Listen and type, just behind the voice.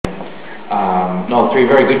No, three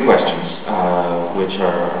very good questions, which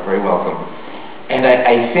are very welcome. And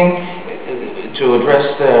I think to address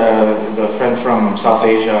the friend from South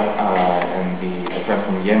Asia and the friend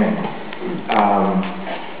from Yemen,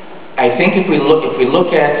 I think if we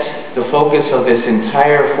look at the focus of this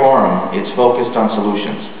entire forum, it's focused on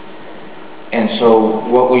solutions. And so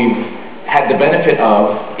what we've had the benefit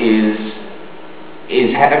of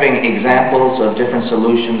is having examples of different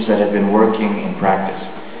solutions that have been working in practice.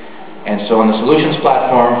 And so on the solutions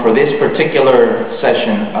platform for this particular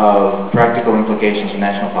session of practical implications of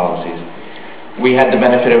national policies, we had the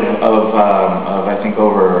benefit of I think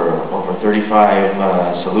over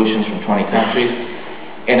 35 solutions from 20 countries.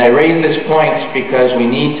 And I raise this point because we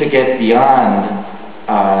need to get beyond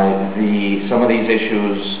some of these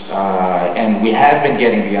issues, and we have been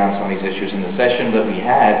getting beyond some of these issues. In the session that we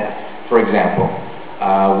had, for example,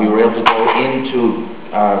 we were able to go into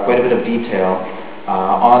quite a bit of detail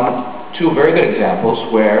on two very good examples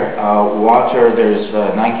where there's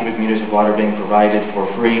 9 cubic meters of water being provided for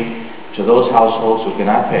free to those households who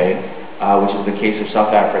cannot pay, which is the case of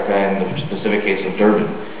South Africa and the specific case of Durban.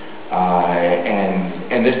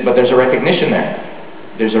 But there's a recognition there.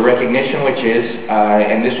 There's a recognition which is,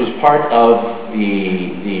 and this was part of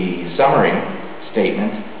the summary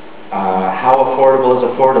statement, how affordable is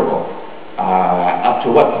affordable? Up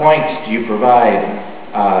to what point do you provide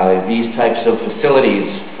these types of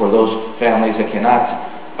facilities for those families that cannot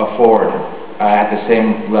afford at the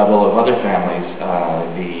same level of other families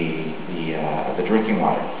the drinking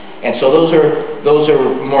water? And so those are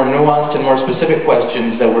more nuanced and more specific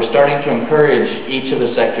questions that we're starting to encourage each of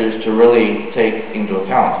the sectors to really take into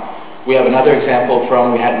account. We have another example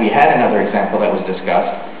we had another example that was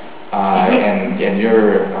discussed, and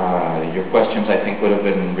your questions I think would have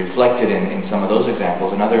been reflected in some of those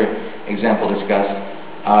examples. Another example discussed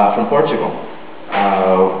from Portugal,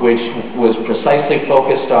 which was precisely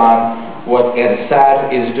focused on what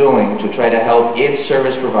ERSAR is doing to try to help its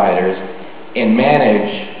service providers and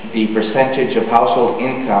manage the percentage of household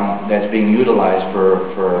income that's being utilized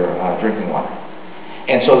for drinking water.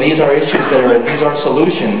 And so these are issues these are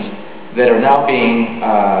solutions that are now being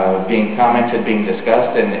commented, being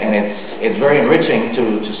discussed, and it's very enriching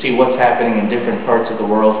to see what's happening in different parts of the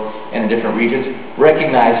world and in different regions,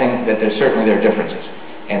 recognizing that there are differences.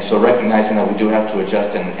 And so recognizing that we do have to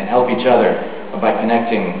adjust and help each other by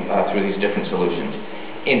connecting through these different solutions.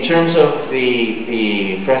 In terms of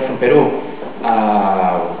the friend from Peru,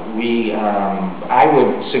 I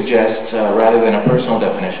would suggest, rather than a personal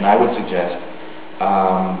definition, I would suggest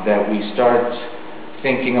that we start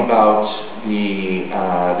thinking about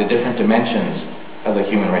the different dimensions of the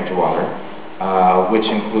human right to water, which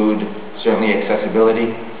include certainly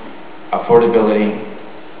accessibility, affordability,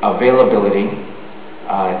 availability,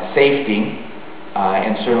 safety,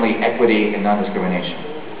 and certainly equity and non-discrimination.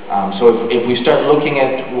 So if we start looking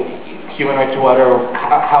at human right to water,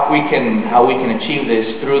 how we can achieve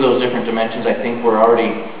this through those different dimensions, I think we're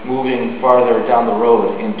already moving farther down the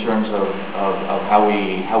road in terms of how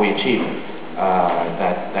we achieve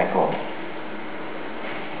that goal.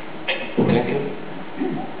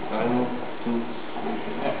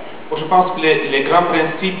 Je pense que les grands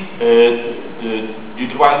principes du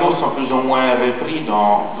droit à l'eau sont plus ou moins repris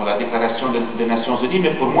dans la Déclaration des Nations Unies,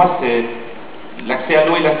 mais pour moi, l'accès à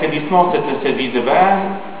l'eau et l'assainissement, c'est un service de base,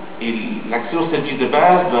 et l'accès aux services de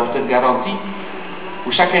base doivent être garantis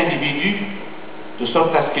pour chaque individu, de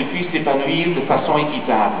sorte à ce qu'il puisse s'épanouir de façon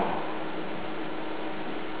équitable.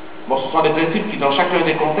 Bon, ce sont des principes qui, dans chacun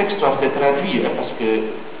des contextes, doivent être traduits, parce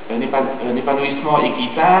qu'un épanouissement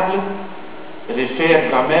équitable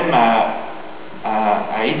réfère quand même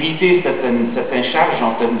à éviter certaines charges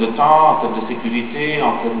en termes de temps, en termes de sécurité,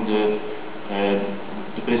 en termes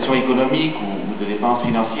de pression économique ou de dépenses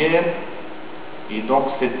financières. Et donc,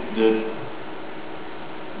 c'est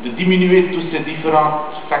de diminuer tous ces différents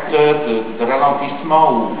facteurs de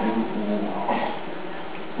ralentissement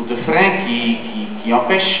ou de freins qui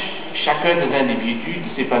empêchent chacun des individus de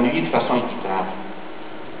s'épanouir de façon équitable.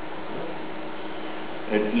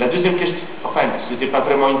 La deuxième question, enfin, ce n'était pas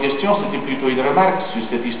vraiment une question, c'était plutôt une remarque sur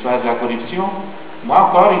cette histoire de la corruption. Moi,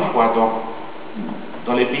 encore une fois, donc,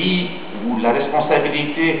 dans les pays où la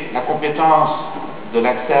responsabilité, la compétence de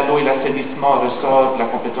l'accès à l'eau et l'assainissement ressort de la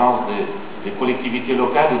compétence des collectivités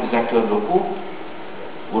locales ou des acteurs locaux,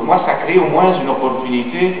 pour moi, ça crée au moins une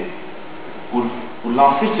opportunité pour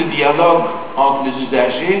lancer ce dialogue entre les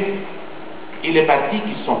usagers et les parties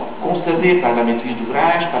qui sont concernées par la maîtrise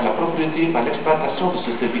d'ouvrage, par la propriété, par l'exploitation de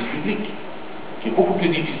ce service public, qui est beaucoup plus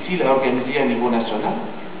difficile à organiser à niveau national.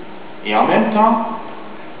 Et en même temps,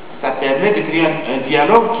 ça permet de créer un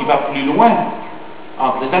dialogue qui va plus loin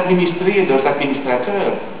entre les administrés et leurs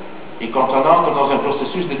administrateurs. Et quand on entre dans un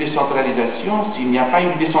processus de décentralisation, s'il n'y a pas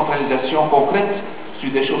une décentralisation concrète sur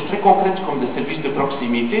des choses très concrètes comme des services de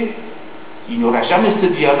proximité, il n'y aura jamais ce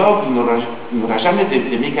dialogue, il n'y aura jamais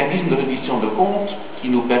des mécanismes de reddition de comptes qui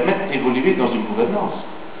nous permettent d'évoluer dans une gouvernance.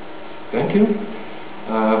 Thank you.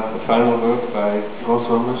 A final word by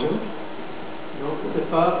François Manger. Non, ce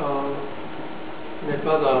n'est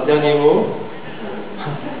pas un dernier mot.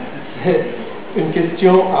 C'est une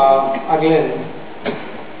question à Glenn.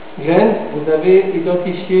 Glenn, vous avez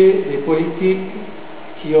identifié des politiques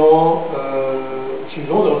qui vont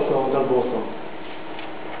dans le bon sens.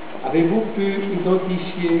 Avez-vous pu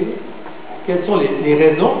identifier quelles sont les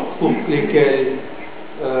raisons pour lesquelles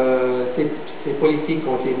ces politiques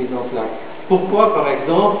ont été mises en place? Pourquoi, par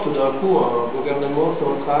exemple, tout d'un coup, un gouvernement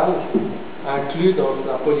central inclut dans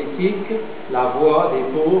sa politique la voix des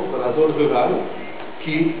pauvres dans la zone rurale,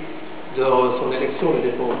 qui, dans son élection, ne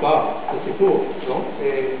dépend pas de ces pauvres, non?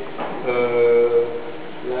 Et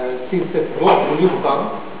si c'est bon pour l'urbain,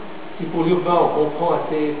 si pour l'urbain on comprend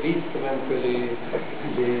assez vite quand même que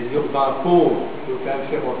les urbains pauvres doivent quand même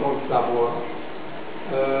faire entendre sa voix,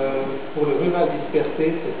 pour le rural dispersé,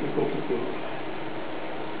 c'est plus compliqué.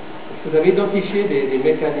 Est-ce que vous avez identifié des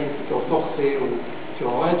mécanismes qui ont forcé ou qui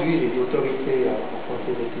ont induit les autorités à prendre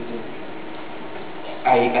ces décisions?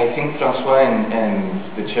 I think François and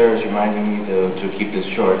the chair is reminding me to keep this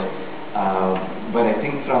short, but I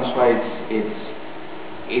think François,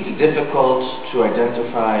 it's difficult to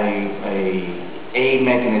identify a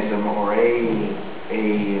mechanism or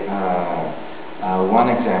one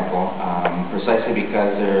example, precisely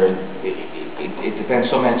because it depends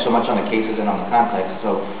so much on the cases and on the context.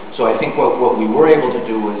 So I think what we were able to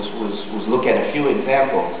do was look at a few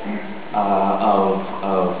examples of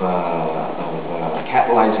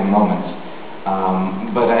catalyzing moments.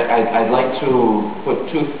 But I'd like to put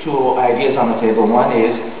two ideas on the table. One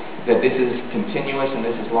is that this is continuous and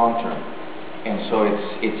this is long term, and so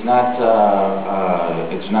it's not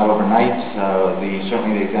overnight.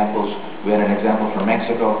 Certainly the examples, we had an example from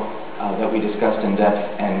Mexico that we discussed in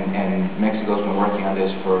depth, and Mexico's been working on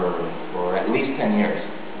this for at least 10 years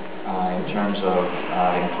in terms of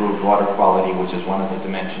improved water quality, which is one of the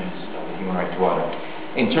dimensions of the human right to water.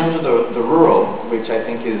 In terms of the rural, which I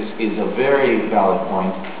think is a very valid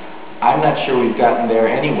point, I'm not sure we've gotten there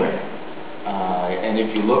anywhere. And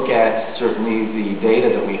if you look at certainly the data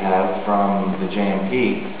that we have from the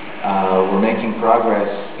JMP, we're making progress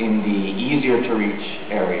in the easier to reach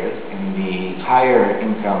areas, in the higher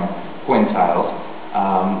income quintiles,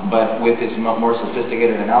 but with this more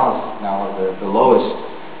sophisticated analysis, now the lowest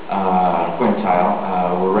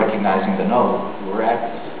quintile, we're recognizing that no, we're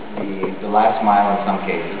at the last mile in some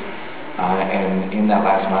cases, and in that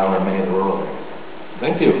last mile are many of the rural areas.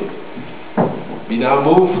 Thank you. We now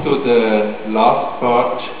move to the last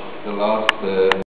part,